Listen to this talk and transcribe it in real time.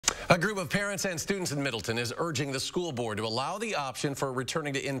A group of parents and students in Middleton is urging the school board to allow the option for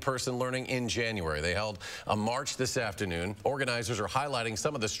returning to in-person learning in January. They held a march this afternoon. Organizers are highlighting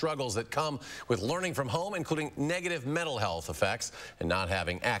some of the struggles that come with learning from home, including negative mental health effects and not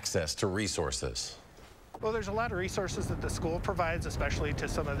having access to resources. Well, there's a lot of resources that the school provides, especially to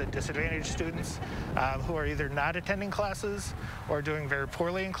some of the disadvantaged students who are either not attending classes or doing very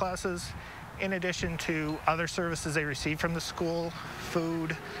poorly in classes, in addition to other services they receive from the school,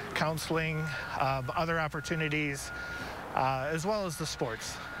 food, counseling, other opportunities, as well as the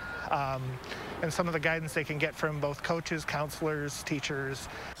sports. And some of the guidance they can get from both coaches, counselors, teachers.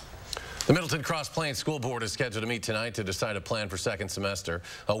 The Middleton Cross Plains School Board is scheduled to meet tonight to decide a plan for second semester.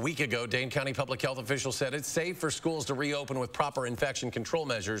 A week ago, Dane County public health officials said it's safe for schools to reopen with proper infection control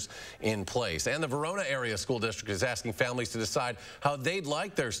measures in place. And the Verona area school district is asking families to decide how they'd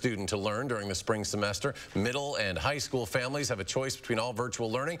like their student to learn during the spring semester. Middle and high school families have a choice between all virtual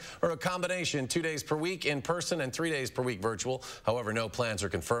learning or a combination 2 days per week in person and 3 days per week virtual. However, no plans are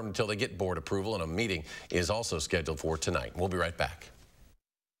confirmed until they get board approval, and a meeting is also scheduled for tonight. We'll be right back.